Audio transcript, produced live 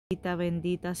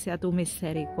Bendita sea tu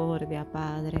misericordia,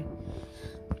 Padre.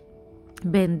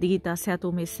 Bendita sea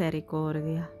tu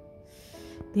misericordia.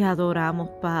 Te adoramos,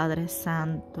 Padre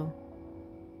Santo.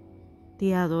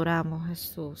 Te adoramos,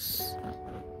 Jesús.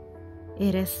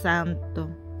 Eres santo.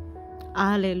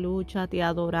 Aleluya, te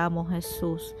adoramos,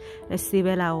 Jesús.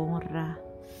 Recibe la honra.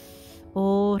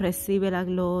 Oh, recibe la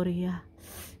gloria.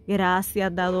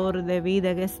 Gracias, dador de vida.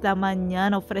 En esta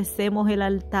mañana ofrecemos el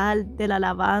altar de la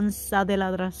alabanza, de la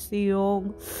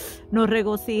adoración. Nos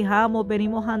regocijamos,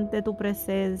 venimos ante tu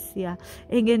presencia.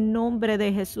 En el nombre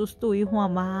de Jesús, tu Hijo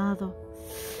amado.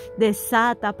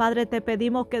 Desata, Padre, te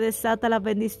pedimos que desata las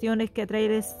bendiciones que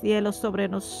trae el cielo sobre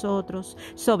nosotros,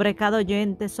 sobre cada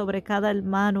oyente, sobre cada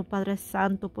hermano, Padre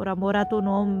Santo, por amor a tu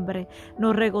nombre.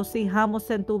 Nos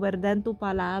regocijamos en tu verdad, en tu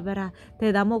palabra.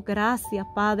 Te damos gracias,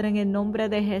 Padre, en el nombre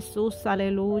de Jesús.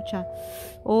 Aleluya.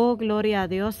 Oh, gloria a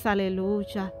Dios.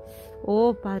 Aleluya.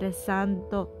 Oh, Padre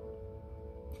Santo.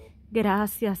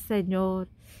 Gracias, Señor.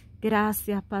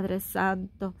 Gracias, Padre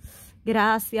Santo.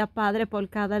 Gracias, Padre, por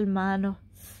cada hermano.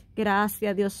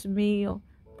 Gracias, Dios mío,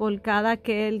 por cada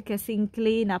aquel que se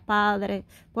inclina, Padre,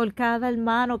 por cada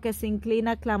hermano que se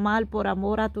inclina a clamar por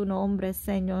amor a tu nombre,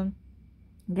 Señor.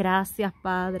 Gracias,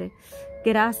 Padre.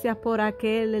 Gracias por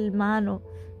aquel hermano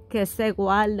que se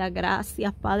guarda.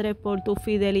 Gracias, Padre, por tu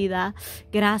fidelidad.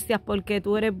 Gracias porque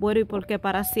tú eres bueno y porque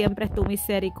para siempre es tu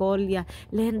misericordia.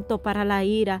 Lento para la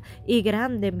ira y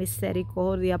grande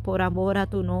misericordia por amor a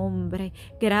tu nombre.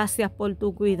 Gracias por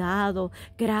tu cuidado.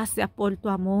 Gracias por tu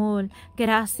amor.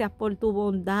 Gracias por tu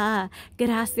bondad.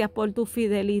 Gracias por tu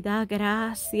fidelidad.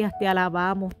 Gracias. Te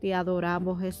alabamos, te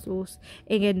adoramos, Jesús.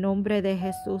 En el nombre de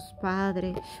Jesús,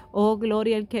 Padre. Oh,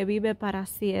 gloria al que vive para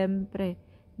siempre.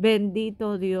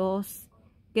 Bendito Dios,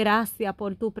 gracias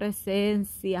por tu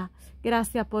presencia,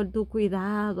 gracias por tu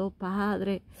cuidado,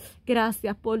 Padre,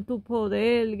 gracias por tu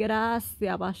poder,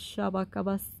 gracias,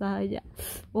 Bashabakabasaya.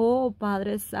 Oh,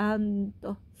 Padre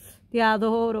Santo, te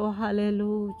adoro,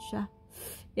 aleluya.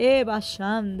 Eva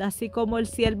Shanda, así como el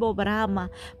siervo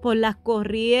brama por las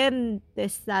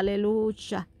corrientes,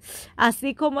 aleluya.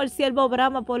 Así como el siervo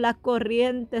brama por las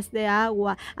corrientes de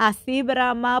agua, así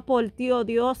brama por ti, oh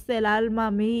Dios, el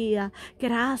alma mía.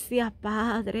 Gracias,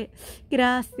 Padre.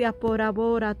 Gracias por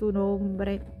amor a tu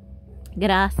nombre.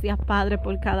 Gracias, Padre,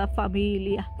 por cada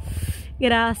familia.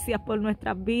 Gracias por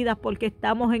nuestras vidas, porque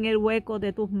estamos en el hueco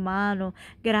de tus manos.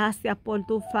 Gracias por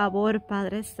tu favor,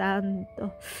 Padre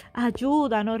Santo.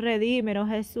 Ayúdanos, redímenos,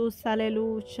 Jesús,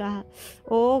 aleluya.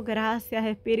 Oh, gracias,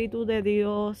 Espíritu de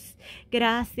Dios.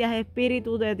 Gracias,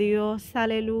 Espíritu de Dios,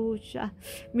 aleluya.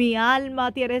 Mi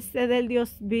alma tiene sed del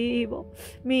Dios vivo.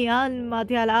 Mi alma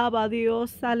te alaba,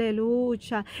 Dios,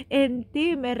 aleluya. En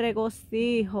ti me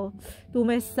regocijo. Tú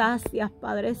me sacias,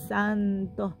 Padre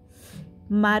Santo.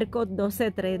 Marcos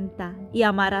 12:30. Y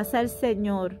amarás al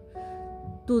Señor,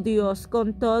 tu Dios,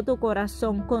 con todo tu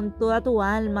corazón, con toda tu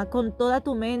alma, con toda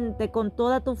tu mente, con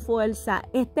toda tu fuerza.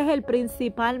 Este es el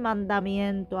principal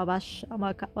mandamiento.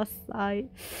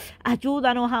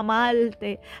 Ayúdanos a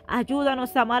amarte,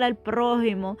 ayúdanos a amar al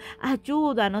prójimo,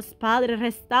 ayúdanos, Padre,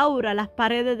 restaura las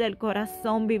paredes del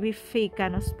corazón,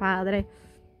 vivifícanos, Padre.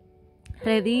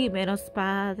 Redímenos,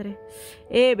 Padre.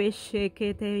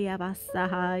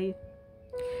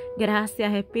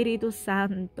 Gracias, Espíritu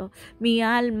Santo. Mi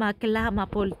alma clama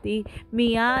por ti.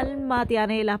 Mi alma te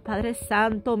anhela, Padre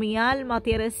Santo. Mi alma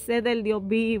tiene sed del Dios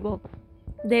vivo,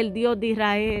 del Dios de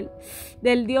Israel,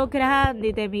 del Dios grande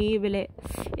y temible.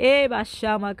 Eva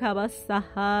Shama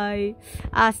Kabasahai,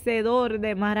 hacedor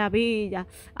de maravillas,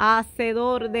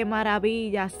 hacedor de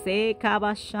maravillas. Se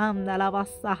Kabashanda la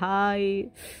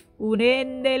Basahai,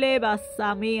 unendele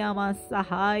basamia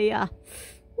masahaya.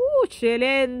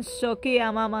 Chelenso que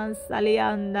amaman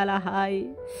salianda la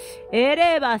hay.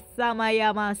 Ereba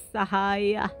samaya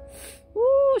masahaya.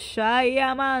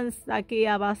 Shaya mansa que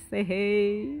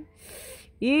abasehe.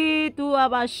 Y tu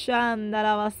abashanda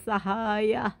la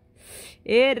basahaya.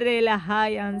 Ere la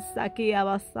hayan saki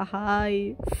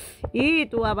abasahai. Y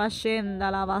tu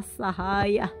abashenda la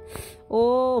basahaya.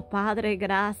 Oh, Padre,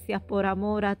 gracias por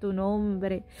amor a tu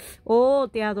nombre. Oh,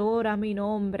 te adora mi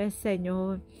nombre,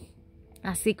 Señor.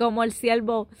 Así como el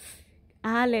siervo,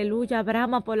 aleluya,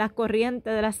 brama por las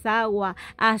corrientes de las aguas,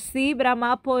 así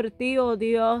brama por ti, oh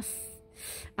Dios.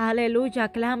 aleluya,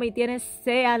 clama y tienes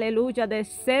sed, aleluya, de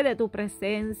sed de tu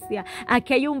presencia.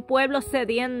 Aquí hay un pueblo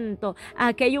sediento,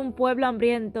 aquí hay un pueblo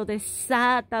hambriento.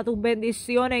 Desata tus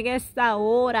bendiciones en esta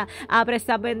hora. Abre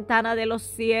esa ventana de los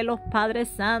cielos, Padre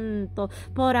Santo,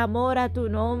 por amor a tu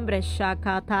nombre.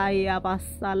 Shakataya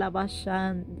basala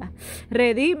bashanda.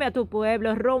 Redime a tu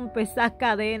pueblo, rompe esa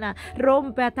cadena,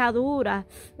 rompe ataduras.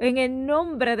 En el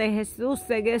nombre de Jesús,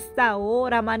 en esta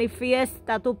hora,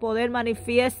 manifiesta tu poder,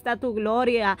 manifiesta tu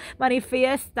gloria,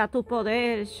 manifiesta tu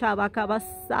poder.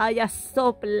 Shabakabasaya,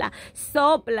 sopla,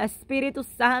 sopla, Espíritu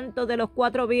Santo de los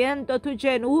cuatro vientos, tu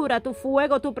llenura, tu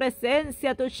fuego, tu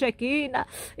presencia, tu Shekinah.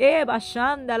 Eva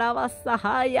Shanda la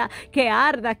basahaya, que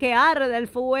arda el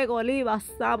fuego, Liba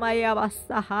Samaya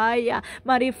basahaya.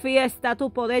 Manifiesta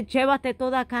tu poder, llévate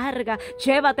toda carga,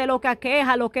 llévate lo que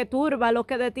aqueja, lo que turba, lo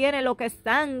que detiene, lo que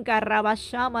estanca.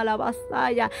 Rabashama la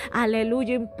basaya,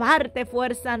 aleluya, imparte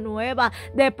fuerza nueva,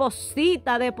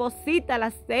 deposita el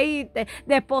aceite,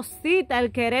 deposita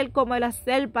el querer como el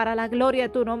hacer para la gloria de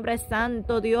tu nombre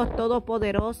santo, Dios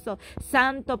todopoderoso,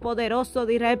 santo, poderoso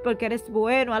de Israel, porque eres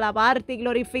bueno. Alabarte y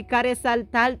glorificar,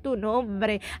 exaltar tu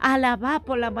nombre, alabar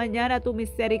por la mañana tu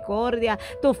misericordia,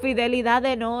 tu fidelidad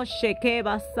de noche. Que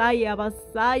vasalla,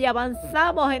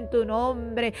 avanzamos en tu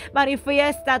nombre.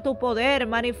 Manifiesta tu poder,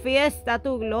 manifiesta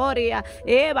tu gloria.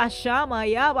 Eva llama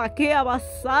y aba, que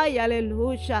avasalla,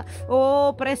 aleluya.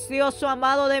 Oh, precioso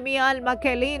amado de mi alma,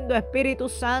 qué lindo Espíritu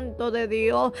Santo de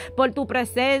Dios, por tu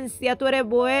presencia. Tú eres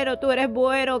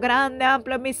bueno, grande,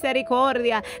 amplio en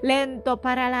misericordia, lento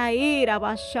para la ira.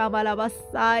 Bashama la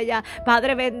vasalla.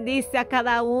 Padre, bendice a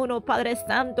cada uno, Padre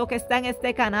Santo, que está en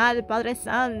este canal, Padre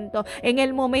Santo. En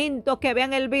el momento que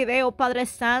vean el video, Padre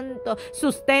Santo,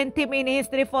 sustente y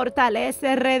ministra y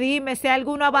fortalece, redime. Si hay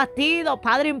alguno abatido,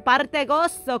 Padre, imparte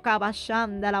gozo.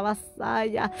 Cabashanda la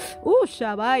vasalla.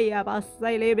 Ushabaya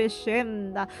vasalla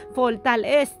lebeshenda.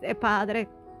 Fortalece, Padre.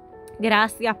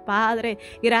 Gracias, Padre,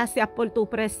 gracias por tu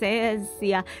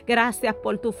presencia, gracias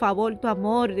por tu favor, tu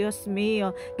amor, Dios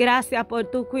mío, gracias por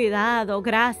tu cuidado,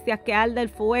 gracias, que arde el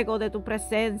fuego de tu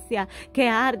presencia, que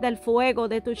arde el fuego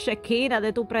de tu Shekinah,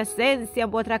 de tu presencia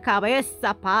en vuestra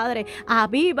cabeza, Padre.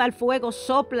 Aviva el fuego,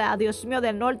 sopla, Dios mío,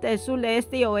 del norte, del sur, del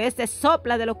este y oeste,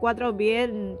 sopla de los cuatro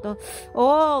vientos.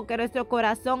 Oh, que nuestro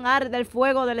corazón arde el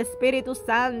fuego del Espíritu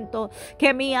Santo,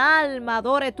 que mi alma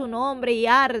adore tu nombre y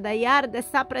arde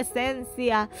esa presencia.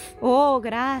 Oh,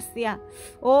 gracias.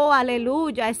 Oh,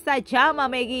 aleluya. Esa llama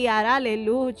me guiará,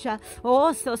 aleluya.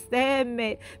 Oh,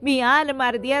 sosténme. Mi alma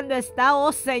ardiendo está,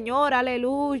 oh Señor,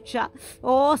 aleluya.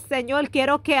 Oh Señor,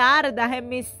 quiero que ardas en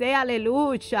mi ser,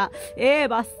 aleluya.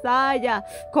 Vasalla,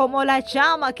 como la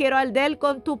llama quiero arder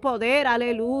con tu poder,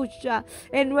 aleluya.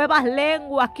 En nuevas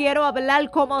lenguas quiero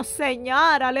hablar como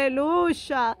Señor,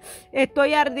 aleluya.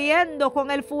 Estoy ardiendo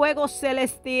con el fuego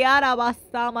celestial,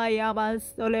 abasama y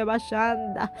avanzo,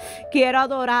 quiero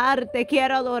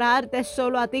adorarte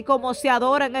solo a ti, como se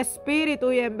adora en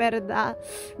espíritu y en verdad.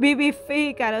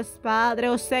 Vivifícanos, Padre.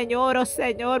 Oh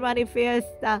Señor,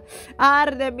 manifiesta.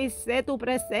 Arde en mi ser tu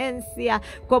presencia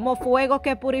como fuego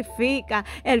que purifica.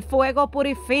 El fuego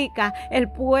purifica.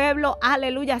 El pueblo,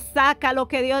 aleluya, saca lo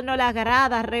que Dios no le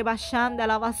agrada. Rebashanda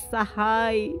la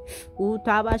vasajai.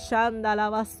 Utabashanda la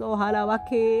vasoja la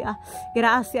vaquea.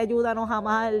 Gracias, ayúdanos a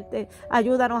amarte.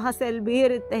 Ayúdanos a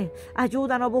servirte.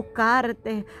 Ayúdanos a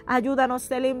buscarte, ayúdanos a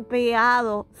ser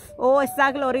limpiados. Oh,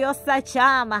 esa gloriosa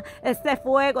llama, ese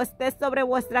fuego esté sobre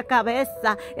vuestra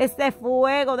cabeza, ese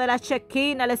fuego de la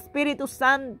Shekinah, el Espíritu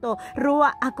Santo,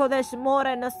 Ruach HaKodesh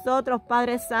mora en nosotros,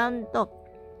 Padre Santo.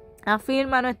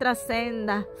 Afirma nuestra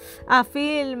senda,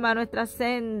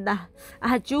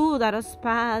 ayúdanos,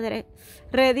 Padre,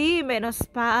 redímenos,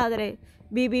 Padre,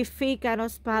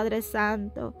 vivifícanos, Padre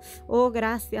Santo. Oh,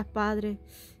 gracias, Padre.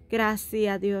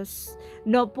 Gracias, Dios.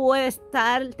 No puede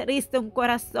estar triste un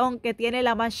corazón que tiene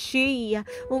la Mashiach,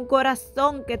 un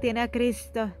corazón que tiene a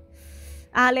Cristo.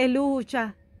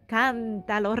 Aleluya.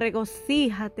 Cántalo,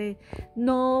 regocíjate.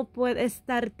 No puede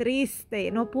estar triste.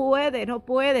 No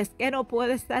puede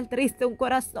estar triste un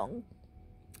corazón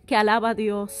que alaba a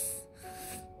Dios.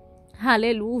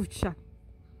 Aleluya.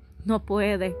 No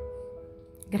puede.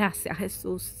 Gracias,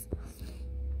 Jesús.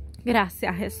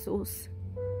 Gracias, Jesús.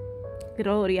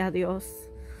 Gloria a Dios.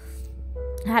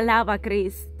 Alaba a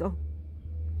Cristo.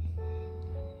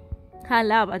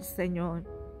 Alaba al Señor.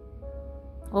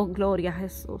 Oh, gloria a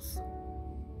Jesús.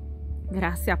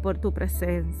 Gracias por tu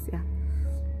presencia.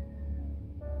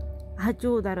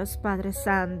 Ayúdanos, Padre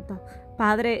Santo.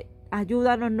 Padre,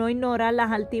 ayúdanos a no ignorar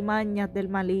las altimañas del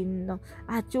maligno.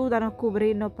 Ayúdanos a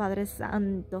cubrirnos, Padre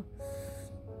Santo.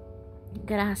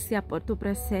 Gracias por tu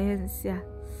presencia.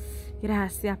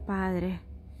 Gracias, Padre.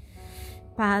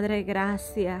 Padre,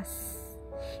 gracias.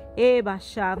 Eva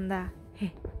Shanda.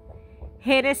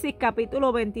 Génesis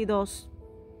capítulo 22,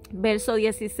 verso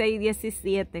 16 y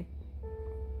 17.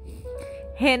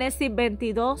 Génesis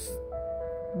 22,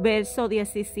 verso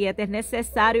 17. Es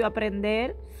necesario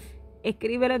aprender.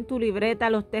 Escríbelo en tu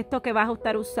libreta los textos que vas a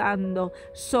estar usando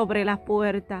sobre las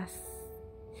puertas.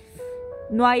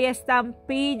 No hay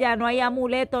estampilla, no hay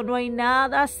amuleto, no hay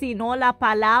nada sino la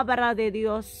palabra de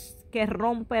Dios que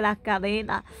rompe las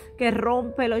cadenas, que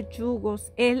rompe los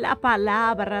yugos. Es la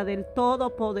palabra del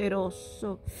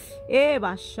Todopoderoso.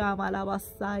 Eva llama la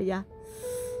vasalla.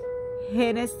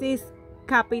 Génesis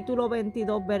capítulo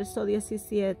 22, verso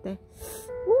 17.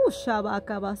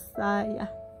 Shabaka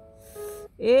vasalla.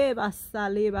 Eva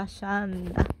saliva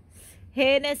shanda.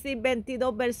 Génesis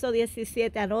 22, verso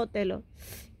 17, anótelo.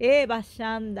 Eva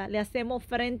shanda, le hacemos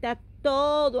frente a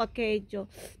todo aquello,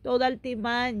 toda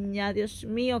altimaña, Dios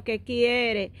mío, que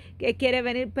quiere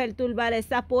venir a perturbar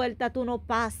esa puerta. Tú no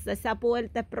pasas, esa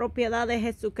puerta es propiedad de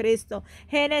Jesucristo.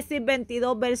 Génesis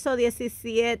 22, verso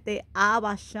 17.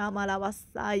 Abba llama la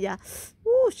vasalla.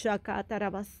 Shakatara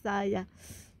vasalla.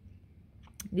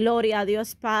 Gloria a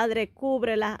Dios Padre,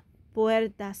 cubre las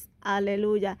puertas,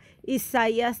 aleluya.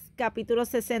 Isaías capítulo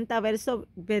 60, verso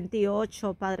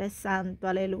 28, Padre Santo,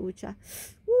 aleluya.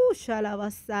 La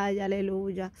vasalla,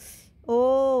 aleluya.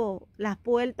 Oh, las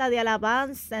puertas de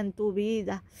alabanza en tu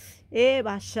vida.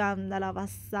 Eva Shanda la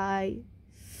vasalla.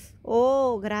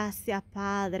 Oh, gracias,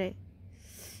 Padre.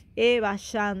 Eva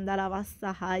Shanda la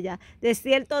vasalla. De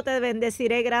cierto te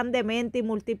bendeciré grandemente y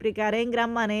multiplicaré en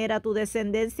gran manera tu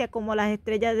descendencia como las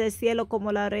estrellas del cielo,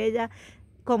 como la orilla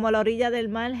del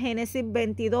mar. Génesis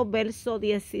 22, verso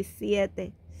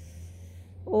 17.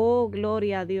 Oh,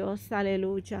 gloria a Dios,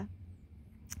 aleluya.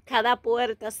 Cada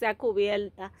puerta sea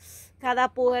cubierta,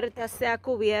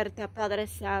 Padre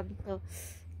Santo.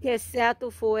 Que sea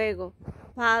tu fuego,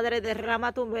 Padre,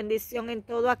 derrama tu bendición en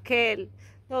todo aquel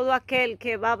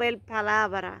que va a ver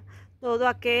palabra, todo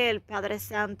aquel, Padre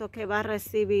Santo, que va a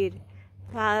recibir,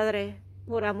 Padre,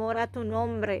 por amor a tu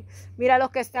nombre. Mira los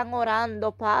que están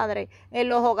orando, Padre, en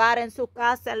los hogares, en su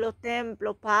casa, en los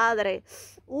templos, Padre.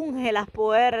 Unge las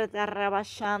puertas,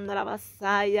 rebasando la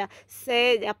vasalla.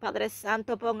 Sella, Padre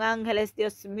Santo, pon ángeles,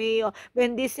 Dios mío.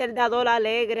 Bendice el dador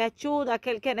alegre. Ayuda a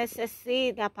aquel que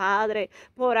necesita, Padre.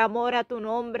 Por amor a tu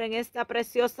nombre, en esta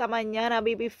preciosa mañana,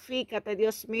 vivifícate,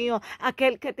 Dios mío.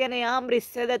 Aquel que tiene hambre y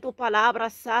sed de tu palabra,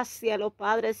 sácialo,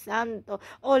 Padre Santo.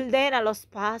 Ordena los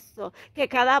pasos. Que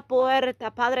cada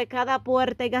puerta, Padre, cada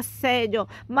puerta tenga sello,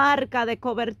 marca de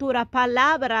cobertura,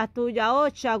 palabra tuya,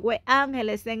 Ochagüe,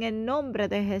 ángeles, en el nombre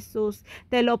de Jesús.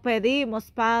 Te lo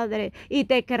pedimos, Padre, y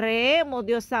te creemos,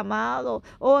 Dios amado.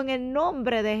 Oh, en el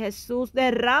nombre de Jesús,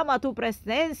 derrama tu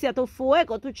presencia, tu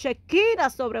fuego, tu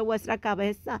chequina sobre vuestra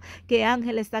cabeza. Que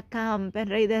ángeles acampen,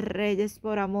 Rey de Reyes,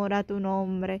 por amor a tu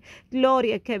nombre.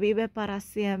 Gloria que vive para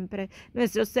siempre.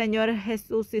 Nuestro Señor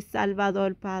Jesús y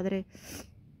Salvador, Padre.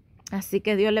 Así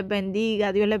que Dios les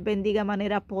bendiga de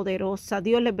manera poderosa.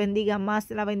 Dios les bendiga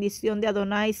más. La bendición de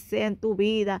Adonai sea en tu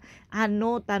vida.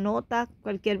 Anota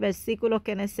cualquier versículo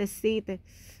que necesites.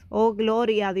 Oh,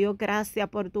 gloria a Dios, gracias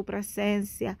por tu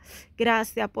presencia,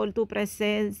 gracias por tu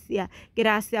presencia,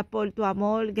 gracias por tu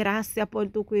amor, gracias por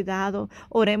tu cuidado.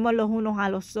 Oremos los unos a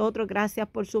los otros, gracias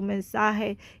por su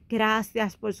mensaje,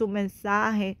 gracias por su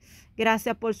mensaje.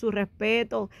 Gracias por su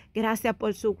respeto, gracias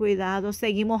por su cuidado.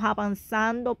 Seguimos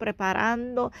avanzando,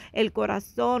 preparando el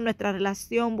corazón, nuestra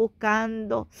relación,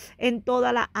 buscando en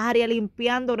toda la área,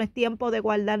 limpiando. No es tiempo de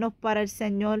guardarnos para el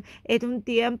Señor. Es un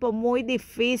tiempo muy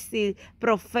difícil,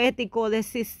 profético,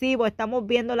 decisivo. Estamos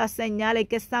viendo las señales. Hay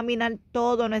que examinar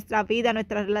todo, nuestra vida,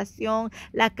 nuestra relación,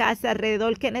 la casa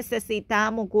alrededor que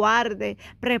necesitamos. Guarde,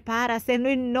 prepárase, no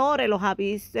ignore los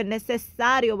avisos. Es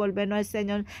necesario volvernos al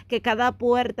Señor. Que cada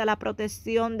puerta, la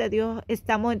protección de Dios.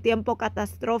 Estamos en tiempo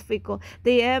catastrófico,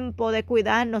 tiempo de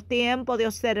cuidarnos, tiempo de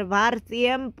observar,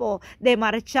 tiempo de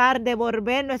marchar, de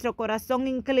volver nuestro corazón,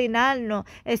 inclinarnos,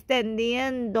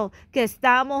 extendiendo, que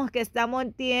estamos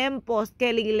en tiempos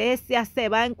que la iglesia se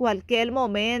va en cualquier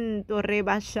momento,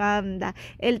 rebashanda.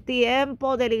 El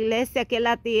tiempo de la iglesia que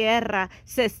la tierra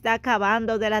se está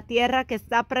acabando, de la tierra que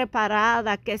está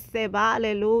preparada, que se va,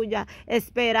 aleluya,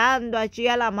 esperando allí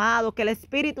al amado, que el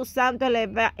Espíritu Santo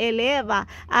eleva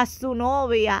a su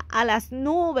novia a las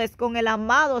nubes con el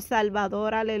amado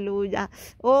Salvador, aleluya.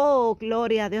 Oh,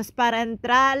 gloria a Dios, para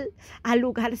entrar al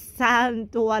lugar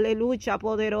santo, aleluya,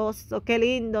 poderoso. Qué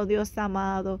lindo, Dios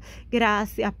amado.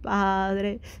 Gracias,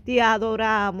 Padre. Te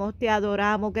adoramos. exaltamos, te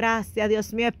adoramos. Gracias,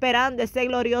 Dios mío, esperando ese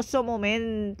glorioso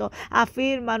momento.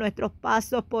 Afirma nuestros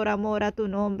pasos por amor a tu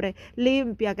nombre.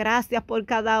 Limpia, gracias por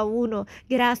cada uno.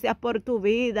 Gracias por tu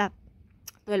vida.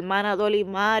 Tu hermana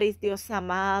Dolimaris, Dios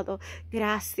amado,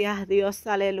 gracias Dios,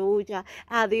 aleluya.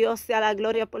 A Dios sea la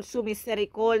gloria por su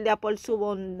misericordia, por su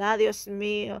bondad, Dios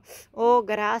mío. Oh,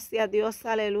 gracias Dios,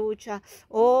 aleluya.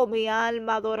 Oh, mi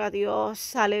alma adora a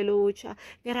Dios, aleluya.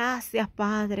 Gracias,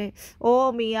 Padre.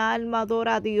 Oh, mi alma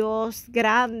adora a Dios.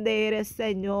 Grande eres,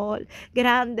 Señor.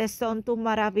 Grandes son tus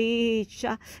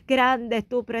maravillas. Grande es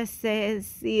tu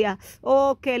presencia.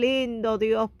 Oh, qué lindo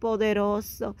Dios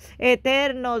poderoso.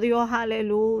 Eterno Dios,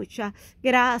 aleluya.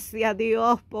 Gracias,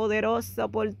 Dios poderoso,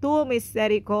 por tu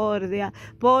misericordia,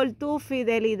 por tu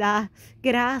fidelidad.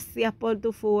 Gracias por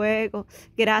tu fuego.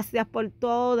 Gracias por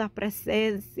toda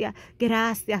presencia.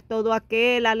 Gracias todo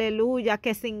aquel, aleluya,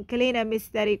 que se inclina en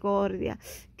misericordia,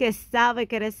 que sabe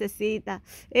que necesita.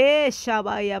 Ella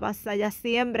vaya, vasalla,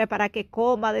 siempre para que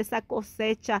coma de esa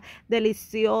cosecha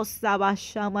deliciosa.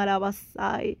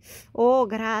 Oh,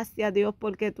 gracias Dios,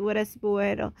 porque tú eres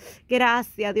bueno.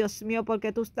 Gracias Dios mío,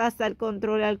 porque tú estás al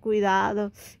control y al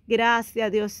cuidado.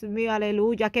 Gracias Dios mío,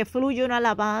 aleluya. Que fluya una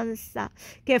alabanza,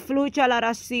 que fluya la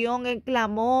oración en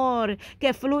clamor,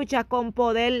 que fluya con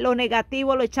poder. Lo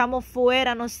negativo lo echamos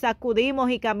fuera, nos sacudimos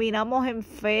y caminamos en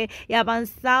fe y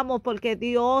avanzamos, porque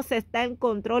Dios está en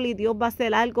control y Dios va a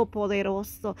hacer algo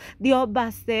poderoso. Dios va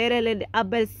a ser el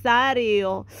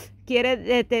adversario. Quiere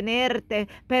detenerte,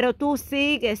 pero tú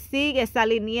sigues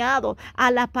alineado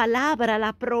a la palabra, a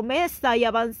la promesa, y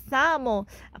avanzamos,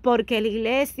 porque la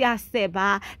iglesia se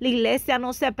va. La iglesia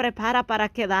no se prepara para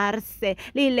quedarse.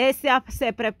 La iglesia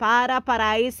se prepara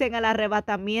para irse en el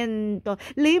arrebatamiento.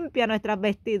 Limpia nuestras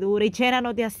vestiduras y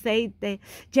llénanos de aceite,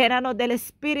 llénanos del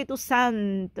Espíritu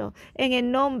Santo, en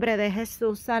el nombre de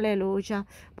Jesús, aleluya.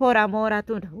 Por amor a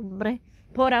tu nombre,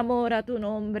 por amor a tu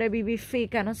nombre,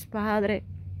 vivifícanos, Padre.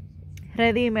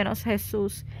 Redímenos,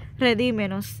 Jesús,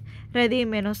 redímenos,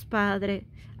 Padre.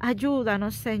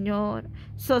 Ayúdanos, Señor.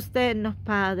 Sosténnos,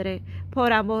 Padre,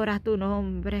 por amor a tu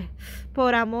nombre,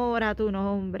 por amor a tu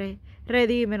nombre.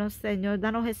 Redímenos, Señor,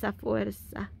 danos esa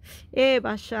fuerza.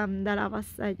 Eva Shanda la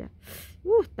vasalla.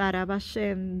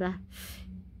 Tarabashenda.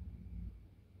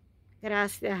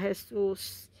 Gracias,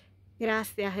 Jesús.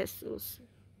 Gracias, Jesús.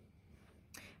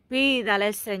 Pídale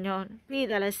al Señor,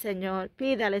 pídale al Señor,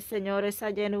 pídale al Señor esa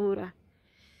llenura.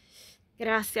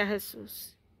 Gracias,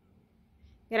 Jesús.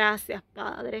 Gracias,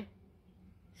 Padre.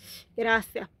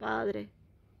 Gracias, Padre.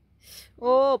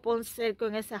 Oh, pon cerco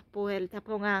en esas puertas,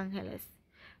 pon ángeles,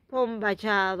 pon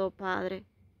vallado, Padre.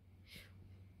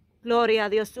 Gloria a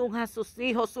Dios, unja a sus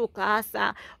hijos, su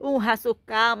casa, unja su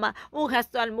cama, unja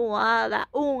su almohada,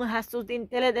 unja sus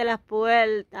dinteles de la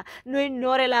puerta. No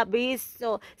ignore el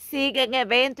aviso, siguen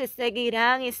eventos y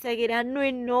seguirán, no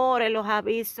ignore los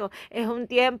avisos. Es un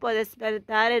tiempo de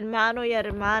despertar, hermano y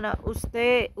hermana.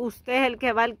 Usted es el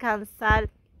que va a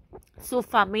alcanzar su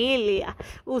familia.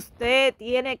 Usted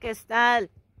tiene que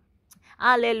estar...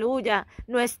 Aleluya,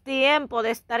 no es tiempo de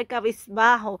estar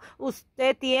cabizbajo.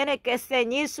 Usted tiene que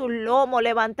ceñir su lomo,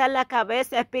 levantar la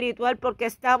cabeza espiritual, porque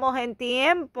estamos en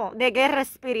tiempo de guerra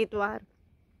espiritual.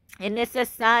 Es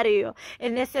necesario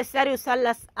usar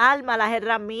las almas, las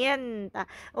herramientas,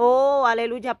 oh,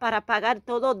 aleluya, para apagar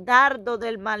todo dardo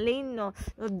del maligno,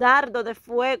 dardo de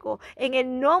fuego. En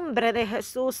el nombre de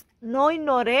Jesús, no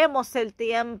ignoremos el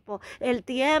tiempo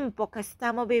que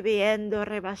estamos viviendo,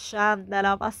 rebasando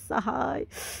la pasaja.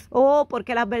 Oh,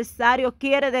 porque el adversario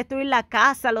quiere destruir la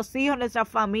casa, los hijos, nuestra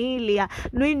familia.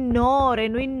 No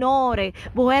ignore,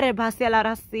 vuelva hacia la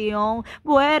oración,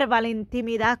 vuelva a la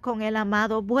intimidad con el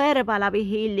amado, vuelva a la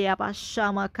vigilia.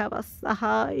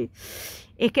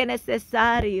 Es que es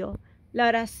necesario. La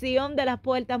oración de las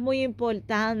puertas es muy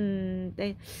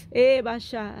importante.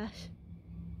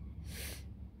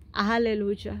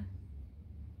 Aleluya.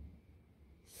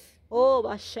 Oh,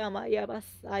 Bashama y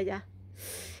Abasaya.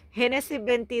 Génesis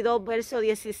 22, verso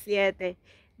 17.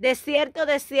 De cierto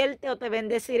te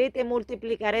bendeciré y te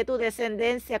multiplicaré tu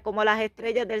descendencia como las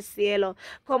estrellas del cielo,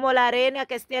 como la arena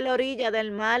que esté a la orilla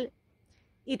del mar.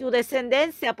 Y tu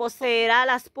descendencia poseerá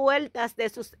las puertas de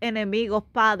sus enemigos,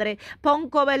 Padre. Pon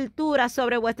cobertura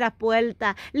sobre vuestras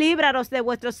puertas. Líbranos de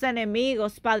vuestros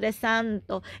enemigos, Padre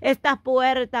Santo. Esta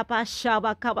puerta,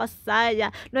 Pashaba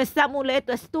Kabasaya, nuestro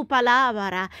amuleto es tu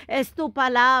palabra. Es tu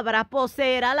palabra.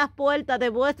 Poseerá las puertas de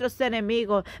vuestros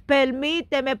enemigos.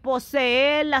 Permíteme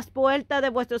poseer las puertas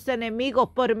de vuestros enemigos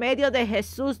por medio de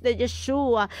Jesús, de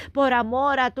Yeshua, por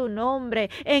amor a tu nombre.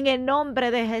 En el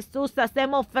nombre de Jesús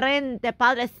hacemos frente,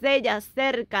 Padre Padre, sella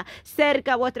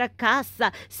cerca vuestra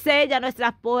casa, sella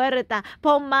nuestras puertas,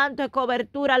 pon manto de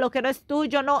cobertura, lo que no es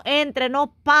tuyo no entre,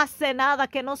 no pase nada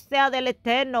que no sea del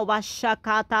Eterno.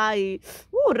 Bashakatai,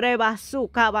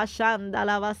 rebazuka bashanda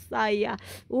la vasaya.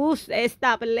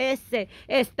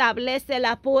 Establece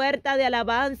la puerta de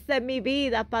alabanza en mi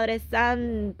vida, Padre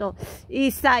Santo.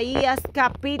 Isaías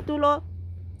capítulo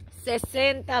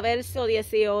 60, verso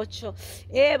 18.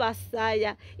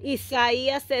 Vasaya.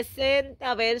 Isaías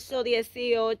 60, verso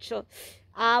 18.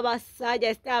 Vasaya,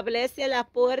 establece la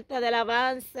puerta de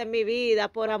alabanza en mi vida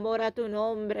por amor a tu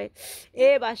nombre.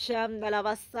 Bashanda la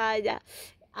vasaya.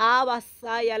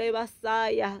 Vasaya, le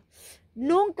vasaya.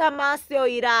 Nunca más se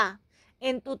oirá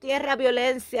en tu tierra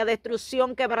violencia,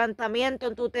 destrucción, quebrantamiento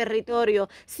en tu territorio,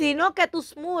 sino que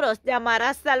tus muros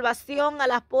llamarás salvación a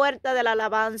las puertas de la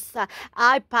alabanza.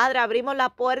 Ay, Padre, abrimos la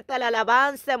puerta de la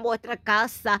alabanza en vuestra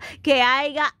casa, que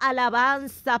haya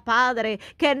alabanza, Padre,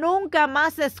 que nunca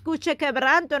más se escuche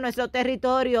quebranto en nuestro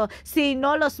territorio,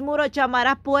 sino los muros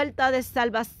llamarás puertas de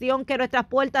salvación, que nuestras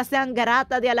puertas sean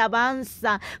gratas de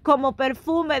alabanza, como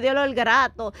perfume de olor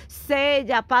grato.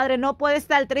 Sella, Padre, no puede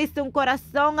estar triste un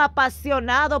corazón apasionado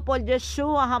por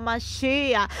Yeshua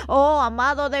HaMashiach. Oh,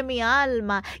 amado de mi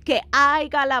alma, que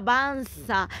haya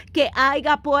alabanza, que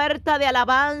haya puerta de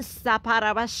alabanza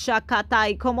para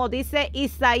Bashakatai, como dice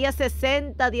Isaías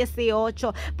 60,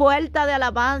 18, puerta de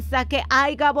alabanza, que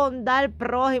haya bondad al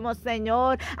prójimo,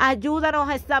 Señor. Ayúdanos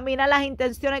a examinar las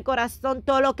intenciones del corazón,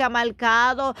 todo lo que ha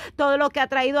marcado, todo lo que ha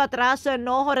traído atraso,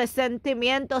 enojo,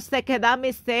 resentimiento, sequedad,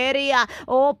 miseria.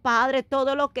 Oh, Padre,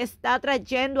 todo lo que está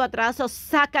trayendo atraso,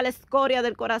 saca la escoria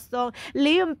del corazón,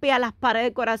 limpia las paredes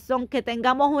del corazón, que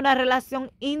tengamos una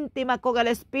relación íntima con el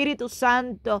Espíritu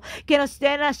Santo, que nos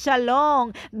llena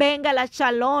shalom, venga la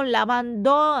shalom, la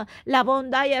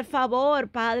bondad y el favor,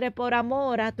 Padre, por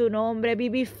amor a tu nombre.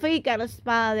 Vivifícanos,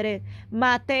 Padre.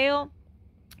 Mateo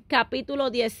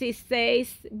capítulo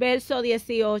 16, verso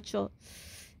 18.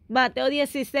 Mateo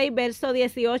 16, verso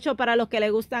 18, para los que le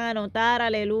gustan anotar.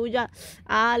 Aleluya,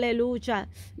 aleluya.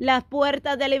 Las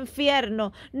puertas del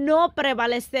infierno no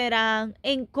prevalecerán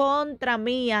en contra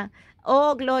mía.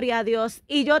 Oh, gloria a Dios.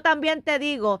 Y yo también te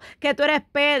digo que tú eres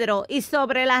Pedro, y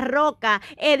sobre la roca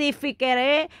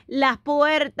edificaré las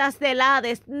puertas del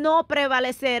Hades. No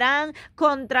prevalecerán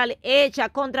contra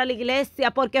la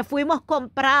iglesia, porque fuimos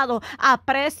comprados a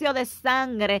precio de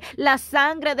sangre. La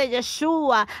sangre de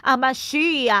Yeshua,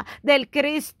 HaMashiach, del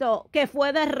Cristo, que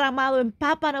fue derramado.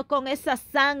 Empápanos con esa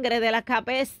sangre de la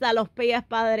cabeza a los pies,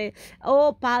 Padre.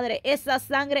 Oh, Padre, esa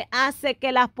sangre hace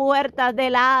que las puertas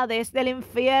del Hades, del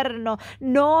infierno,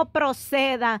 no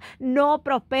procedan, no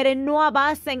prosperen, no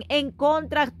avancen en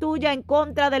contra tuya, en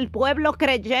contra del pueblo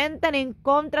creyente, ni en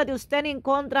contra de usted, ni en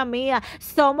contra mía.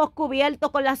 Somos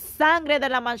cubiertos con la sangre de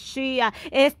la Mashiach.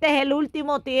 Este es el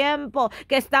último tiempo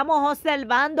que estamos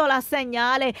observando las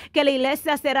señales, que la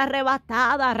iglesia será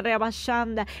arrebatada,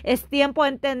 rebashanda. Es tiempo de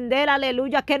entender,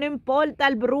 aleluya, que no importa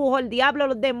el brujo, el diablo,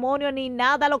 los demonios, ni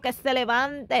nada lo que se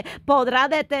levante podrá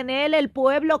detener el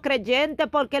pueblo creyente,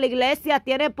 porque la iglesia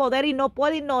tiene poder y no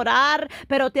puede ignorar,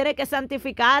 pero tiene que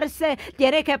santificarse,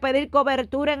 tiene que pedir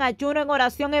cobertura en ayuno, en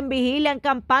oración, en vigilia, en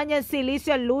campaña, en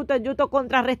silicio, en luto,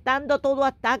 contrarrestando todo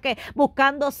ataque,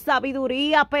 buscando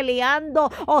sabiduría,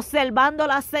 peleando, observando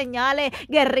las señales,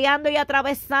 guerreando y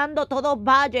atravesando todos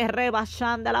valles,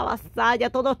 rebashando la vasalla,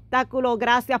 todo obstáculo.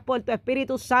 Gracias por tu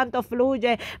Espíritu Santo,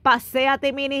 fluye, paséate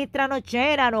y ministranos,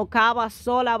 llénanos, cava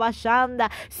sola,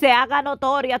 bashanda, se haga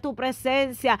notoria tu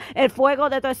presencia, el fuego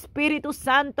de tu Espíritu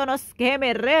Santo nos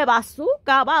queme,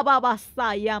 rebazuca, baba,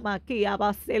 basaya, maquia,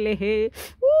 baseleje,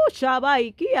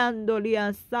 shabai,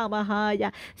 kiandolia,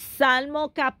 samahaya.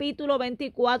 Salmo capítulo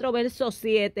 24, verso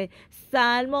 7.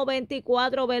 Salmo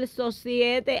 24, verso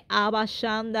 7.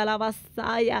 Abashanda la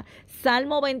vasaya.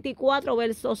 Salmo 24,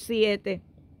 verso 7.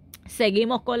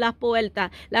 Seguimos con las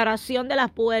puertas, la oración de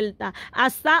las puertas.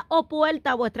 Alzad, oh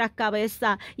puertas, vuestras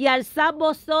cabezas, y alzad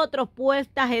vosotros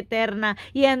puertas eternas,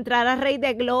 y entrará Rey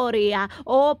de gloria.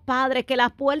 Oh Padre, que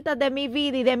las puertas de mi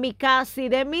vida y de mi casa y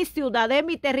de mi ciudad, de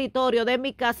mi territorio, de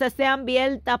mi casa sean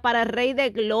abiertas para el Rey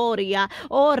de gloria.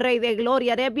 Oh Rey de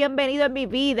gloria, eres bienvenido en mi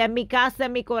vida, en mi casa,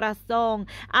 en mi corazón.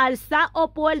 Alzad,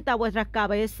 oh puertas, vuestras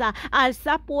cabezas,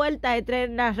 alzad puertas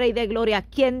eternas, Rey de gloria.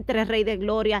 ¿Quién entre Rey de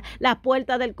gloria? Las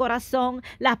puertas del corazón corazón,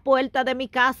 las puertas de mi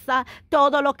casa,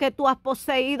 todo lo que tú has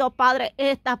poseído, Padre,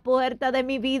 esta puerta de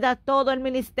mi vida, todo el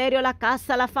ministerio, la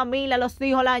casa, la familia, los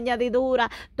hijos, la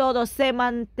añadidura, todo se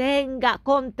mantenga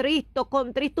contrito,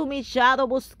 humillado,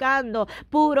 buscando,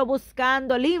 puro,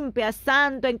 buscando, limpia,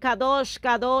 santo, en Kadosh,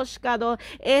 Kadosh, Kadosh.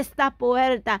 Esta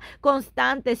puerta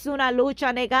constante es una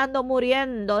lucha, negando,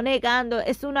 muriendo, negando,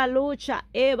 es una lucha,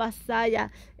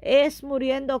 vasalla. Es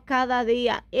muriendo cada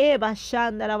día.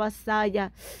 Bashanda la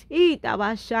vasalla. Ita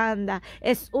bashanda.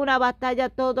 Es una batalla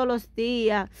todos los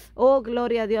días. Oh,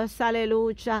 gloria a Dios.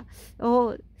 Aleluya.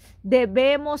 Oh,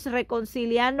 debemos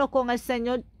reconciliarnos con el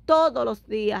Señor todos los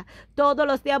días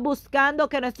buscando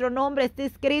que nuestro nombre esté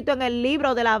escrito en el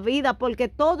libro de la vida, porque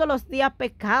todos los días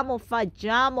pecamos,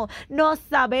 fallamos, no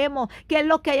sabemos qué es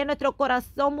lo que hay en nuestro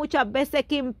corazón muchas veces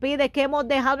que impide que hemos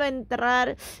dejado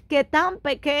entrar, que tan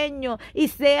pequeño y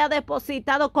sea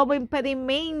depositado como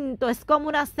impedimento. Es como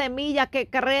una semilla que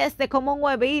crece, como un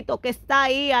huevito que está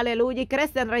ahí, aleluya, y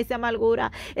crece en raíz de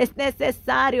amargura. Es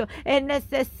necesario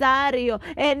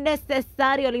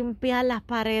limpiar las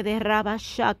paredes,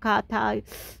 Rabashakatai.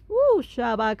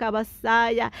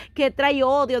 Shabakabasaya, que trae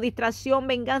odio, distracción,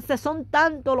 venganza. Son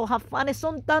tantos los afanes,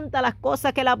 son tantas las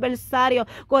cosas que el adversario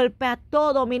golpea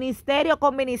todo, ministerio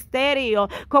con ministerio,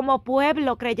 como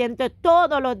pueblo creyente,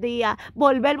 todos los días.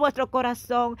 Volver vuestro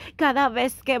corazón, cada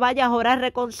vez que vayas a orar,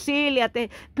 reconcíliate,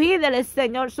 pídele al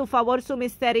Señor su favor, su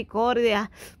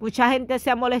misericordia. Mucha gente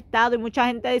se ha molestado y mucha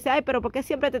gente dice, ay, pero ¿por qué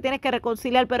siempre te tienes que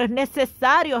reconciliar? Pero es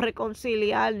necesario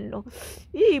reconciliarnos.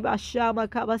 Y Bashama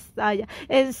Kabasaya,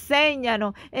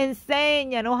 enséñanos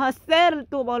a hacer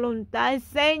tu voluntad,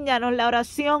 enséñanos la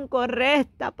oración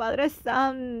correcta, Padre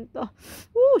Santo.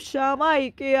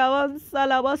 Shamay, que avanza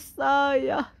la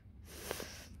vasalla.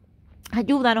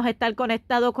 Ayúdanos a estar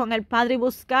conectados con el Padre y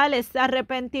buscar ese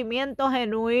arrepentimiento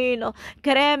genuino.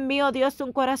 Crea en mí, oh Dios,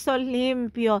 un corazón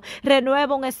limpio.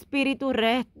 Renueva un espíritu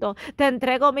recto. Te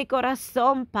entrego mi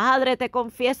corazón, Padre. Te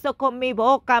confieso con mi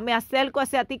boca. Me acerco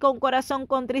hacia ti con un corazón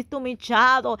contrito,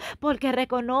 humillado, porque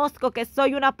reconozco que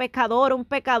soy un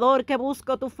pecador que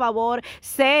busco tu favor.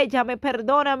 Séllame,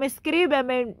 perdóname,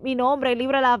 escríbeme mi nombre y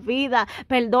libra la vida.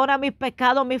 Perdona mis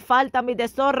pecados, mi falta, mi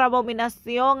deshonra,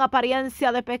 abominación,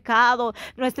 apariencia de pecado.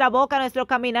 Nuestra boca, nuestro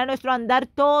caminar, nuestro andar,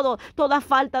 toda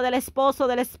falta del esposo,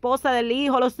 de la esposa, del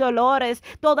hijo, los dolores,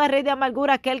 toda red de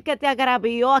amargura, aquel que te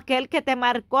agravió, aquel que te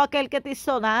marcó, aquel que te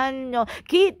hizo daño.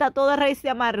 Quita toda raíz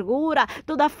de amargura,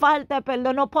 toda falta de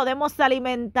perdón. No podemos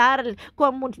alimentar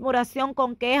con murmuración,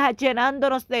 con queja,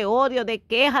 llenándonos de odio, de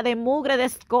queja, de mugre, de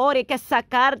escoria. Hay que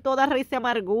sacar toda raíz de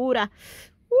amargura.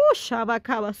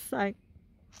 Shabakabasai.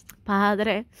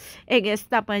 Padre, en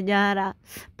esta mañana,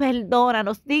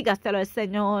 perdónanos, dígaselo al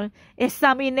Señor.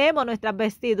 Examinemos nuestras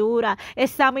vestiduras,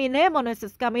 examinemos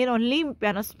nuestros caminos,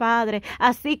 límpianos, Padre,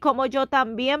 así como yo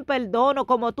también perdono,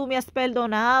 como tú me has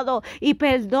perdonado, y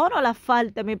perdono la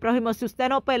falta de mi prójimo. Si usted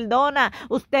no perdona,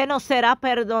 usted no será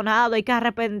perdonado. Hay que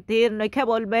arrepentirnos, hay que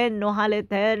volvernos al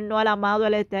Eterno, al amado,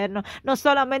 el Eterno. No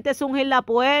solamente es ungir la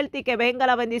puerta y que venga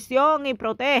la bendición y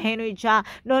protégenos y ya.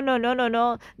 No,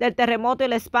 del terremoto y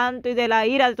el espanto y de la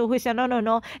ira de tu juicio.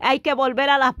 No. Hay que volver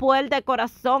a la puerta del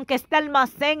corazón, que este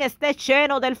almacén esté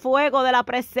lleno del fuego, de la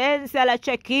presencia, la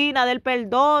chequina, del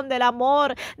perdón, del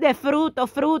amor, de fruto,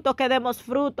 que demos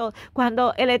fruto.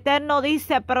 Cuando el Eterno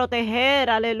dice proteger,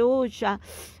 aleluya,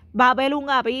 va a haber un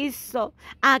aviso.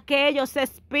 Aquellos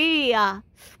espías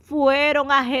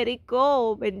fueron a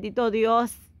Jericó, bendito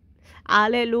Dios.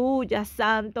 Aleluya,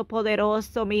 santo,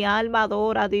 poderoso, mi alma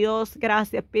adora a Dios.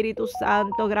 Gracias, Espíritu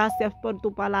Santo, gracias por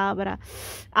tu palabra.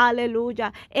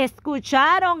 Aleluya,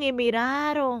 escucharon y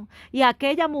miraron, y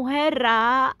aquella mujer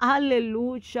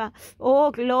aleluya,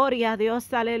 oh, gloria a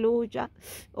Dios, aleluya,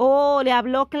 oh, le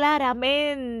habló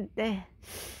claramente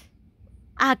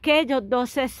a aquellos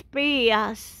dos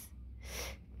espías,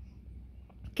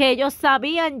 que ellos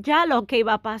sabían ya lo que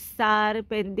iba a pasar,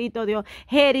 bendito Dios.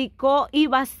 Jericó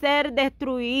iba a ser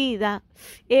destruida,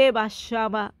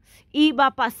 iba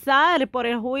a pasar por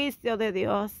el juicio de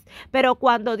Dios. Pero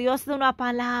cuando Dios da una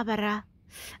palabra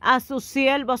a su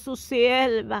siervo, a su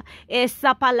sierva,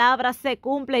 esa palabra se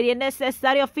cumple y es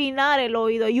necesario afinar el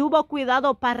oído. Y hubo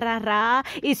cuidado para Ra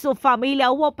y su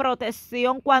familia, hubo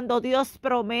protección. Cuando Dios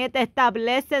promete,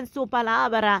 establece en su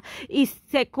palabra y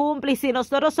se cumple. Y si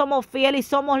nosotros somos fieles y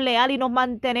somos leales y nos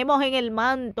mantenemos en el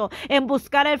manto, en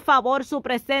buscar el favor, su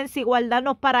presencia y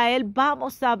guardarnos para Él,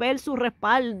 vamos a ver su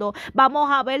respaldo, vamos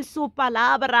a ver su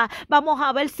palabra, vamos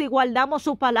a ver si guardamos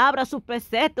su palabra, sus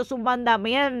preceptos, sus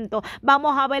mandamientos, vamos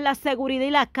vamos a ver la seguridad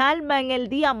y la calma en el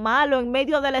día malo, en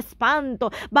medio del espanto.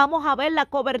 Vamos a ver la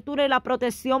cobertura y la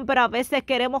protección, pero a veces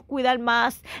queremos cuidar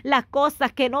más las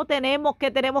cosas que no tenemos, que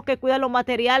tenemos que cuidar lo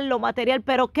material,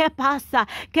 pero ¿qué pasa?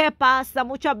 ¿Qué pasa?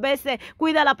 Muchas veces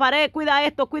cuida la pared, cuida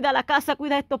esto, cuida la casa,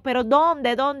 cuida esto, pero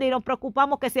 ¿dónde? Y nos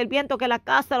preocupamos que si el viento, que la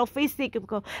casa, lo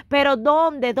físico, pero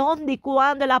 ¿dónde y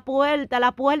cuándo? La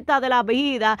puerta de la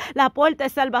vida, la puerta de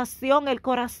salvación, el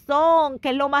corazón, que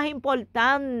es lo más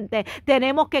importante.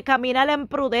 Tenemos que caminar en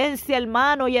prudencia,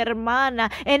 hermano y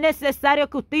hermana. Es necesario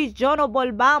que usted y yo nos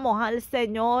volvamos al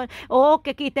Señor. Oh,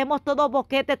 que quitemos todo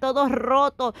boquete, todo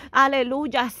roto.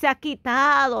 Aleluya, se ha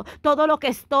quitado todo lo que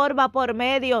estorba por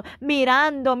medio.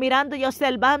 Mirando y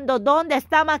observando dónde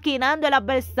está maquinando el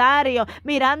adversario.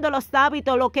 Mirando los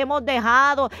hábitos, lo que hemos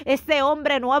dejado. Ese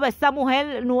hombre nuevo, esa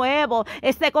mujer nuevo,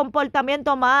 ese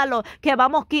comportamiento malo que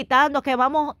vamos quitando, que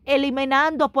vamos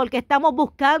eliminando porque estamos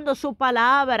buscando su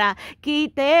palabra.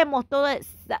 Quitemos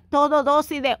todo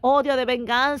dosis de odio, de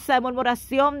venganza, de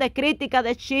murmuración, de crítica,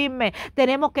 de chisme.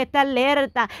 Tenemos que estar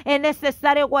alerta. Es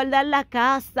necesario guardar la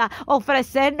casa,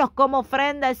 ofrecernos como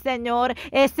ofrenda al Señor,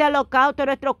 ese holocausto de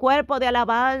nuestro cuerpo de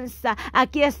alabanza.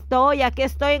 Aquí estoy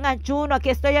en ayuno, aquí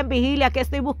estoy en vigilia, aquí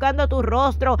estoy buscando tu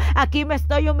rostro, aquí me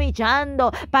estoy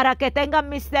humillando para que tengan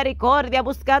misericordia,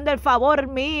 buscando el favor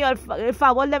mío, el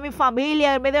favor de mi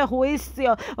familia en medio del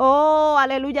juicio. Oh,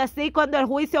 aleluya. Sí, cuando el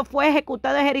juicio fue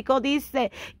ejecutado en Jericó,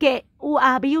 dice que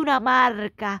había una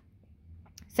marca.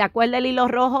 ¿Se acuerda el hilo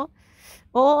rojo?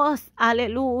 Oh,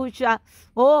 aleluya.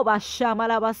 Oh, bashama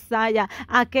la vasalla.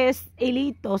 Aquel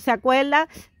hilito, ¿se acuerda?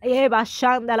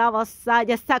 Bashanda la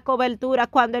vasalla, esa cobertura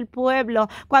cuando el pueblo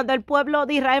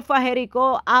de Israel fue a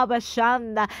Jericó, a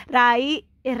Bashanda,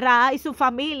 Ra y su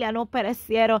familia no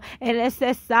perecieron. Es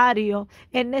necesario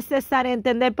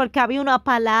entender, porque había una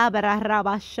palabra,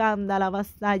 rabashanda la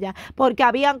vasalla, porque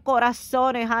habían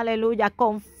corazones, aleluya,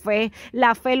 con fe.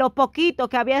 La fe, lo poquito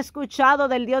que había escuchado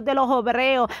del Dios de los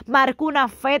hebreos, marcó una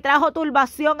fe, trajo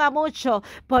turbación a muchos,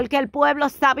 porque el pueblo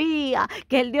sabía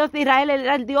que el Dios de Israel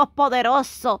era el Dios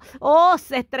poderoso. Oh,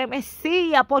 se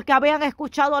estremecía porque habían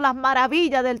escuchado las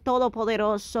maravillas del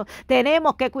Todopoderoso.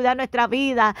 Tenemos que cuidar nuestra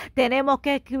vida, tenemos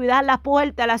que cuidar la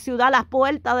puerta de la ciudad, las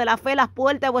puertas de la fe, las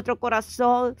puertas de vuestro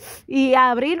corazón, y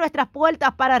abrir nuestras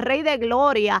puertas para el Rey de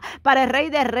Gloria, para el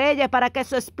Rey de Reyes, para que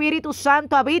su Espíritu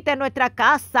Santo habite en nuestra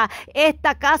casa,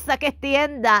 esta casa que es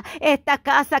tienda, esta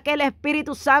casa que el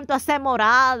Espíritu Santo hace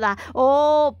morada.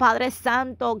 Oh, Padre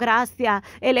Santo, gracias.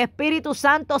 El Espíritu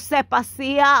Santo se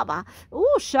paseaba.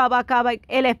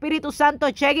 El Espíritu Santo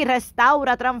llega y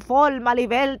restaura, transforma,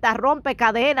 liberta, rompe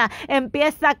cadenas,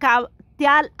 empieza a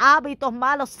hábitos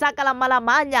malos, saca la mala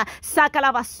maña, saca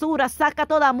la basura, saca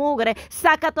toda mugre,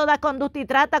 saca toda conducta, y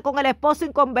trata con el esposo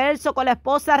inconverso, con la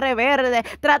esposa reverde,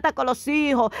 trata con los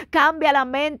hijos, cambia la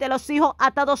mente, los hijos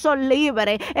atados son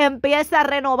libres, empieza a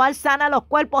renovar, sana los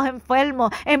cuerpos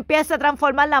enfermos, empieza a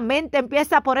transformar la mente,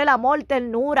 empieza a poner amor,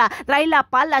 ternura, trae la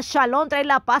paz, la shalom, trae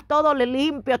la paz, todo lo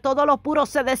limpio, todo lo puro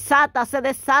se desata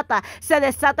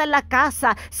en la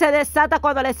casa, se desata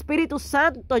cuando el Espíritu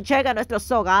Santo llega a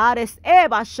nuestros hogares.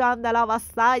 Bashanda la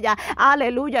vasalla,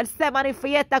 aleluya. Él se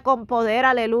manifiesta con poder,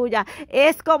 aleluya.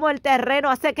 Es como el terreno,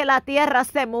 hace que la tierra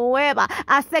se mueva,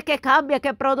 hace que cambie,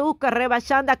 que produzca,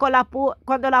 rebashanda,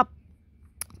 cuando la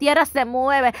tierra se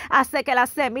mueve, hace que la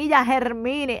semilla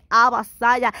germine,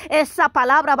 avasalla. Esa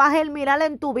palabra va a germinar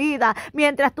en tu vida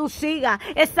mientras tú sigas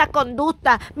esa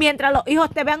conducta, mientras los hijos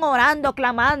te vean orando,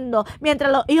 clamando,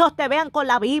 mientras los hijos te vean con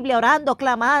la Biblia orando,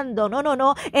 clamando.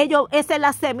 No, esa es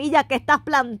la semilla que estás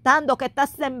plantando, que estás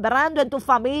sembrando en tu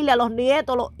familia, los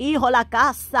nietos, los hijos, la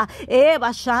casa.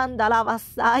 Bashanda la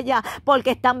vasalla, porque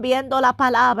están viendo la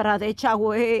palabra de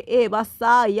Yahweh.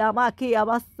 Vasalla, maquia,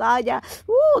 vasalla.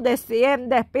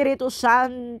 Desciende, Espíritu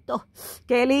Santo,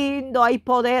 qué lindo, hay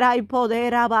poder,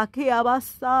 abaquia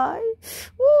basai,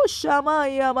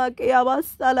 shamaya maquia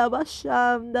basala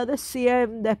bashanda,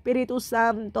 desciende, Espíritu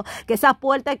Santo, que esa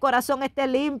puerta del corazón esté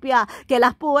limpia, que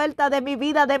las puertas de mi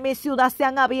vida, de mi ciudad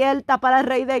sean abiertas para el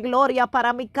Rey de Gloria,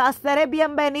 para mi casa. Eres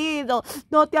bienvenido,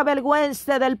 no te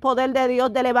avergüences del poder de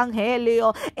Dios, del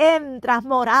Evangelio. Entras,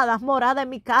 morada en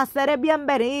mi casa, eres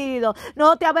bienvenido,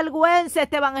 no te avergüences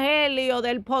este Evangelio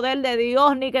del poder de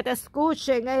Dios, ni que te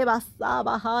escuchen.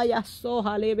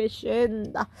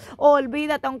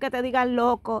 Olvídate aunque te digan digan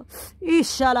loco. Y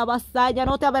shalabasaya,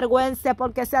 no te avergüences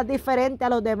porque seas diferente a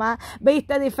los demás.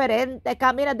 Viste diferente,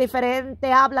 caminas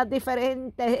diferente, hablas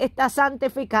diferente, estás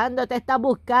santificando, te estás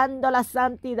buscando la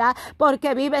santidad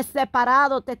porque vives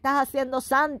separado, te estás haciendo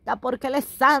santa porque Él es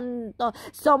santo.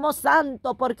 Somos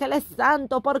santos porque Él es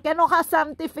santo, porque nos ha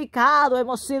santificado,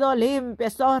 hemos sido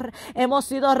limpios, hemos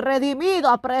sido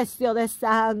redimidos a precio de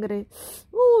sangre.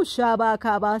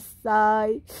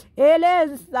 Shabakabasai. Él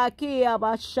es aquí,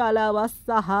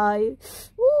 Abashalabasai.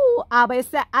 A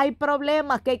veces hay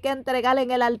problemas que hay que entregar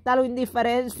en el altar o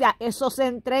indiferencia. Eso se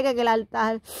entrega en el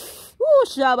altar.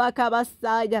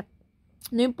 Shabakabasaya.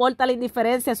 No importa la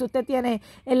indiferencia, si usted tiene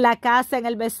en la casa, en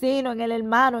el vecino, en el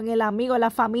hermano, en el amigo, en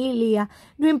la familia.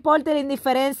 No importa la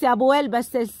indiferencia,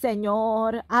 vuélvase el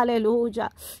Señor.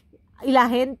 Aleluya. Y la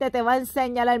gente te va a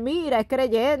enseñar, mira, es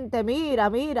creyente, mira,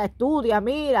 estudia,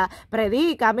 mira,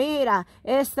 predica, mira,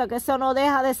 que eso no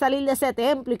deja de salir de ese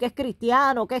templo y que es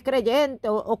cristiano, que es creyente,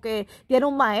 o que tiene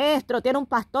un maestro, tiene un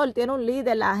pastor, tiene un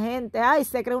líder, la gente, ay,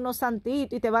 se cree unos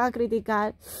santitos y te van a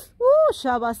criticar.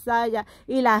 Shabasaya,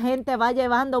 y la gente va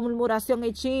llevando murmuración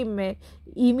y chisme,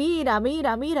 y mira,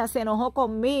 se enojó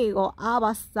conmigo,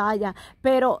 Abasaya,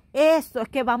 pero eso es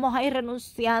que vamos a ir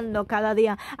renunciando cada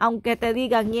día, aunque te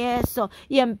digan eso,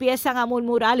 y empiezan a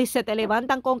murmurar y se te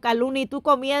levantan con calumnia y tú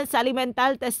comienzas a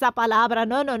alimentarte esa palabra.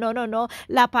 No,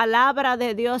 la palabra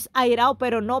de Dios, airao,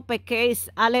 pero no pequéis,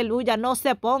 aleluya, no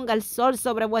se ponga el sol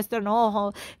sobre vuestro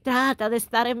enojo, trata de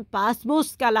estar en paz,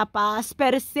 busca la paz,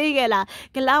 persíguela,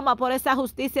 clama por esa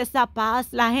justicia, esa paz.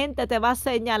 La gente te va a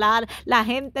señalar, la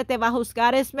gente te va a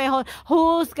juzgar, es mejor,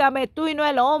 júzgame tú y no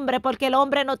el hombre, porque el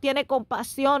hombre no tiene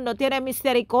compasión, no tiene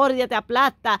misericordia, te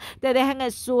aplasta, te deja en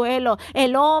el suelo.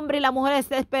 El hombre y la mujer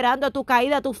está esperando tu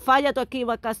caída, tu falla, tu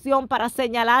equivocación para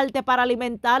señalarte, para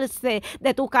alimentarse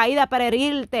de tu caída, para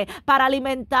herirte, para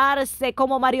alimentarse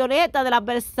como marioneta del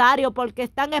adversario, porque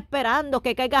están esperando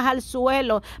que caigas al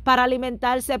suelo para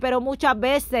alimentarse. Pero muchas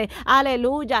veces,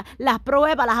 aleluya, las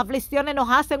pruebas, las aflicciones nos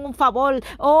hacen un favor,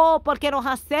 porque nos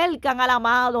acercan al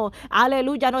amado,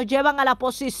 aleluya, nos llevan a la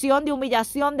posición de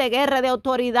humillación, de guerra, de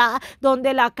autoridad,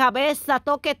 donde la cabeza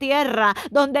toque tierra,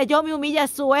 donde yo me humille al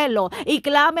suelo y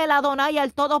clame el Adonai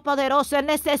al Todopoderoso. Es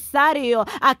necesario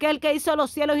aquel que hizo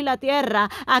los cielos y la tierra,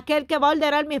 aquel que va a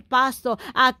ordenar mis pasos,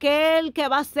 aquel que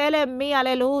va a ser en mí,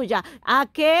 aleluya,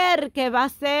 aquel que va a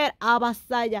ser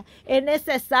Abasaya. Es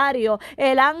necesario,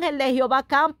 el ángel de Jehová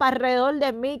campa alrededor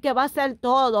de mí, que va a hacer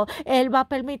todo. Él va a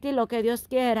permitir lo que Dios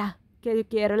quiera. Que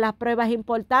quiero. Las pruebas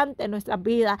importantes en nuestras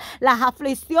vidas, las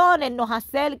aflicciones nos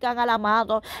acercan al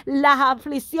amado, las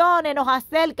aflicciones nos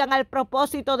acercan al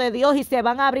propósito de Dios, y se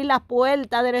van a abrir las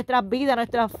puertas de nuestras vidas a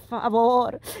nuestro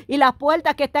favor, y las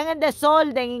puertas que están en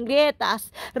desorden, en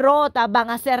grietas, rotas,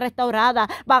 van a ser restauradas,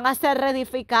 van a ser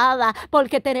reedificadas,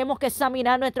 porque tenemos que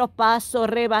examinar nuestros pasos.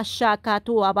 Rebashaka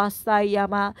tu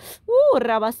abasayama,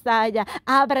 rabasaya,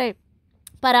 abre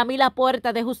para mí la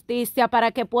puerta de justicia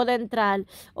para que pueda entrar.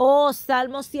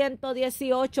 Salmo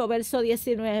 118, verso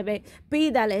 19.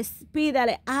 Pídale,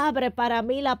 abre para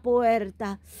mí la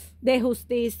puerta de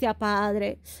justicia,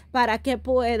 Padre, para que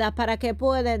pueda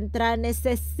entrar.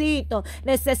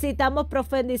 Necesitamos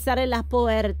profundizar en las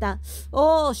puertas.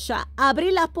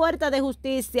 Abrí las puertas de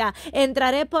justicia,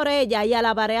 entraré por ella y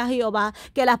alabaré a Jehová.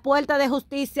 Que las puertas de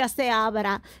justicia se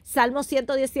abran. Salmo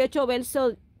 118,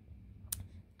 verso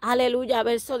aleluya,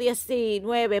 verso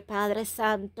 19, Padre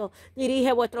Santo,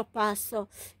 dirige vuestros pasos.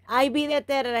 Hay vida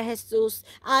eterna, Jesús.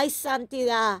 Hay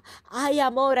santidad, hay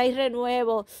amor, hay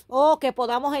renuevo. Que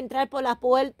podamos entrar por la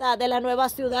puerta de la nueva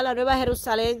ciudad, la nueva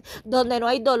Jerusalén, donde no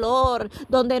hay dolor,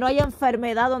 donde no hay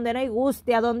enfermedad, donde no hay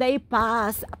angustia, donde hay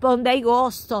paz, donde hay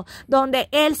gozo, donde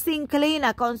Él se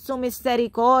inclina con su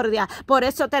misericordia. Por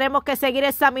eso tenemos que seguir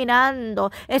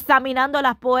examinando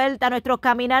las puertas, nuestro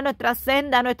caminar, nuestra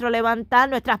senda, nuestro levantar,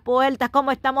 nuestras puertas,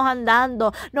 cómo estamos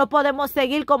andando. No podemos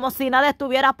seguir como si nada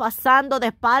estuviera pasando, de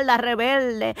espalda,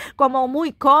 rebelde, como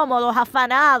muy cómodos,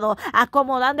 afanados,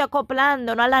 acomodando y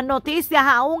acoplándonos. Las noticias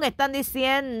aún están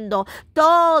diciendo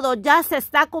todo, ya se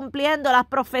está cumpliendo la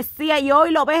profecía, y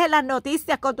hoy lo ves en las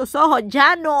noticias con tus ojos.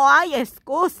 Ya no hay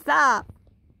excusa.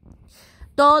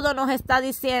 Todo nos está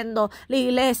diciendo, la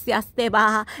iglesia se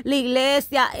baja, la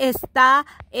iglesia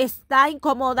está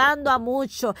incomodando a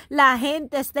muchos, la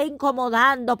gente está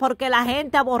incomodando porque la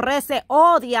gente aborrece,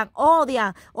 odia,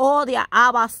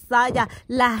 avasalla,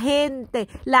 la gente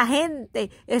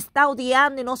está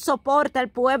odiando y no soporta el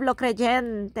pueblo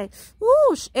creyente,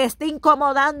 está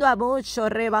incomodando a muchos,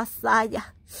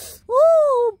 rebasalla.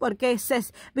 Porque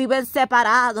viven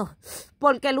separados,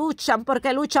 porque luchan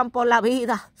por la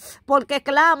vida, porque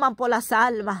claman por las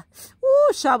almas.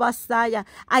 Shabasaya.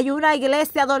 Hay una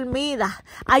iglesia dormida,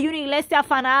 hay una iglesia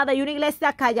afanada, hay una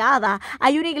iglesia callada,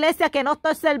 hay una iglesia que no está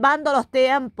observando los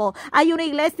tiempos, hay una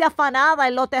iglesia afanada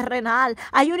en lo terrenal,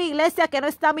 hay una iglesia que no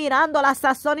está mirando la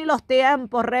sazón y los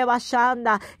tiempos,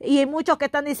 rebashanda. Y hay muchos que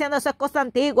están diciendo eso es cosa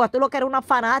antigua, tú lo que eres una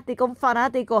fanática, un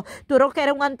fanático, tú lo que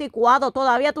eres un anticuado,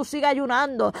 todavía tú sigues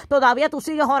ayunando, todavía tú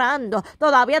sigues orando,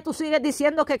 todavía tú sigues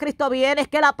diciendo que Cristo viene, es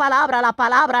que la palabra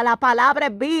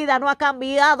es vida, no ha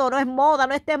cambiado, no es moda,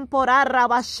 no es temporal,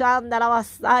 rabashanda, la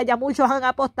vasalla. Muchos han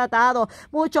apostatado,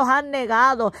 muchos han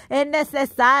negado. Es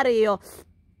necesario.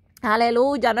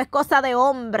 Aleluya, no es cosa de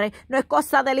hombre, no es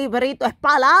cosa de librito, es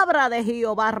palabra de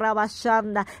Jehová,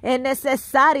 rabashanda. Es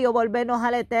necesario volvernos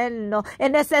al Eterno, es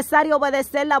necesario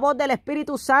obedecer la voz del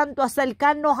Espíritu Santo,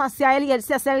 acercarnos hacia Él y Él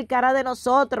se acercará de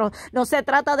nosotros. No se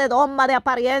trata de dogma, de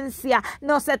apariencia,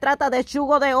 no se trata de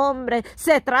yugo de hombre,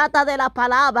 se trata de la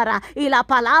palabra y la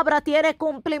palabra tiene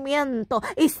cumplimiento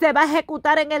y se va a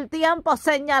ejecutar en el tiempo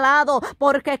señalado,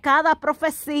 porque cada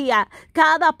profecía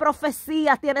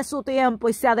tiene su tiempo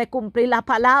y se ha de cumplir. La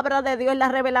palabra de Dios, la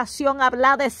revelación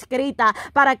hablada, escrita,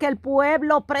 para que el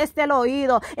pueblo preste el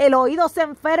oído. El oído se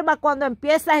enferma cuando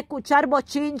empieza a escuchar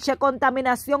bochinche,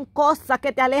 contaminación, cosas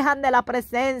que te alejan de la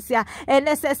presencia. Es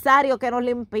necesario que nos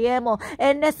limpiemos,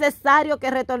 es necesario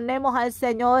que retornemos al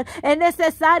Señor, es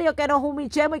necesario que nos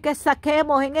humillemos y que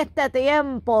saquemos en este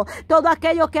tiempo todo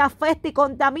aquello que afecta y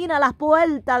contamina las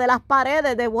puertas de las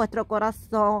paredes de vuestro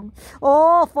corazón.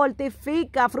 Oh,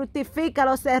 fortifica, fructifica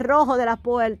los cerrojos de las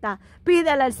puertas.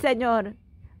 Pídele al Señor,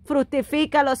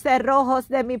 fructifica los cerrojos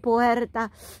de mi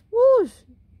puerta.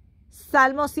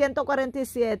 Salmo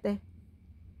 147.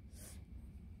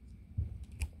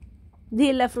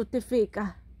 Dile,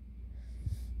 fructifica.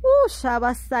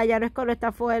 Shabasaya, no es con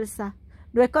nuestra fuerza,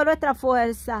 no es con nuestra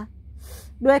fuerza,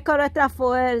 no es con nuestra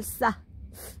fuerza.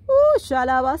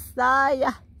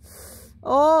 Shalabasaya.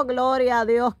 Oh, gloria a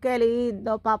Dios, qué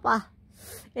lindo, papá.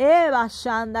 Eva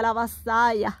Shanda, la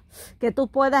vasalla, que tú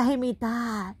puedas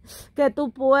imitar, que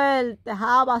tú puedas,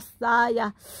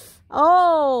 vasalla.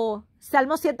 Oh,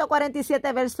 Salmo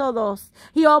 147, verso 2.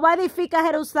 Jehová edifica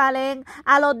Jerusalén,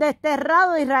 a los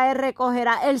desterrados de Israel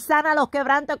recogerá. Él sana a los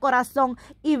quebrantos de corazón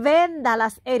y venda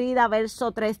las heridas,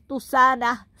 verso 3. Tú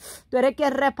sanas, tú eres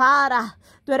quien repara,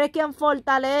 tú eres quien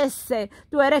fortalece,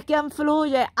 tú eres quien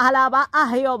fluye. Alaba a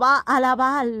Jehová,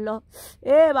 alabarlo.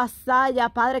 Vasalla,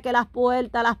 Padre, que las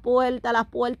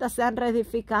puertas sean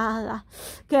reedificadas,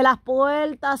 que las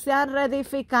puertas sean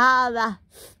reedificadas.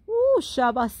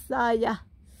 Shabasaya.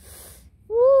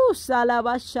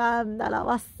 Salabashanda, la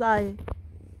vasalla.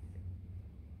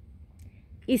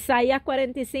 Isaías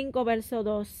 45, verso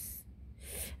 2.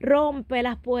 Rompe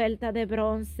las puertas de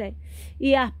bronce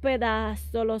y haz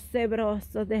pedazos los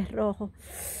cebrosos de rojo.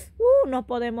 No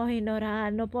podemos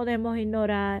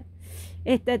ignorar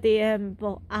este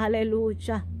tiempo.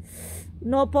 Aleluya.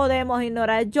 No podemos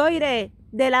ignorar. Yo iré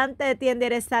delante de ti,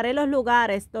 enderezaré los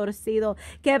lugares torcidos,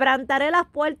 quebrantaré las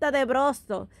puertas de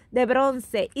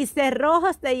bronce y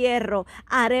cerrojos de hierro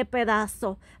haré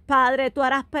pedazo. Padre, tú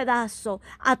harás pedazo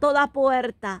a toda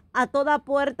puerta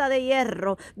de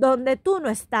hierro donde tú no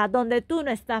estás,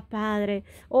 Padre.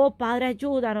 Oh, Padre,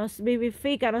 ayúdanos,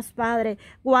 vivifícanos, Padre,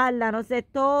 guárdanos de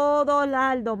todo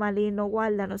dardo maligno,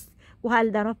 guárdanos,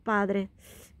 Padre,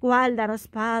 guárdanos,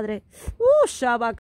 Padre.